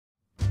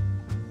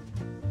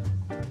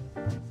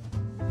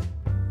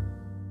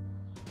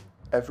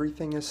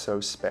Everything is so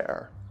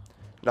spare.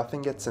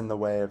 Nothing gets in the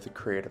way of the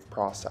creative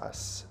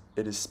process.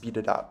 It is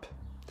speeded up.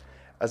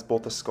 As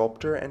both a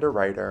sculptor and a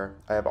writer,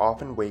 I have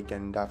often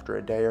wakened after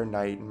a day or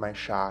night in my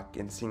shack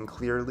and seen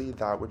clearly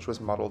that which was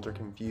muddled or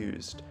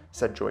confused,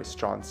 said Joyce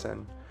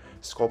Johnson,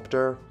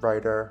 sculptor,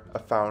 writer, a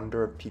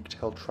founder of Peaked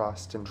Hill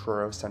Trust and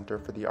Truro Center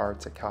for the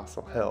Arts at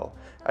Castle Hill,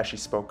 as she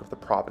spoke of the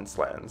province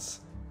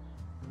lands.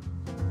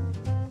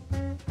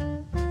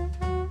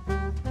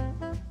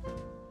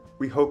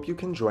 We hope you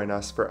can join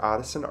us for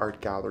Addison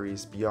Art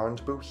Gallery's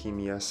Beyond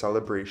Bohemia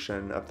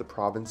celebration of the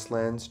Province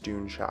Lands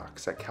Dune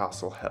Shacks at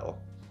Castle Hill.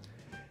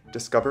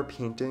 Discover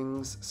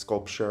paintings,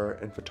 sculpture,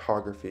 and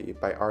photography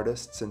by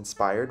artists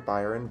inspired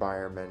by our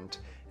environment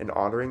and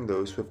honoring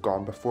those who have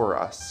gone before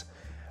us,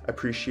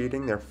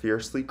 appreciating their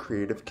fiercely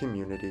creative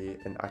community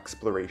and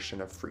exploration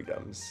of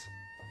freedoms.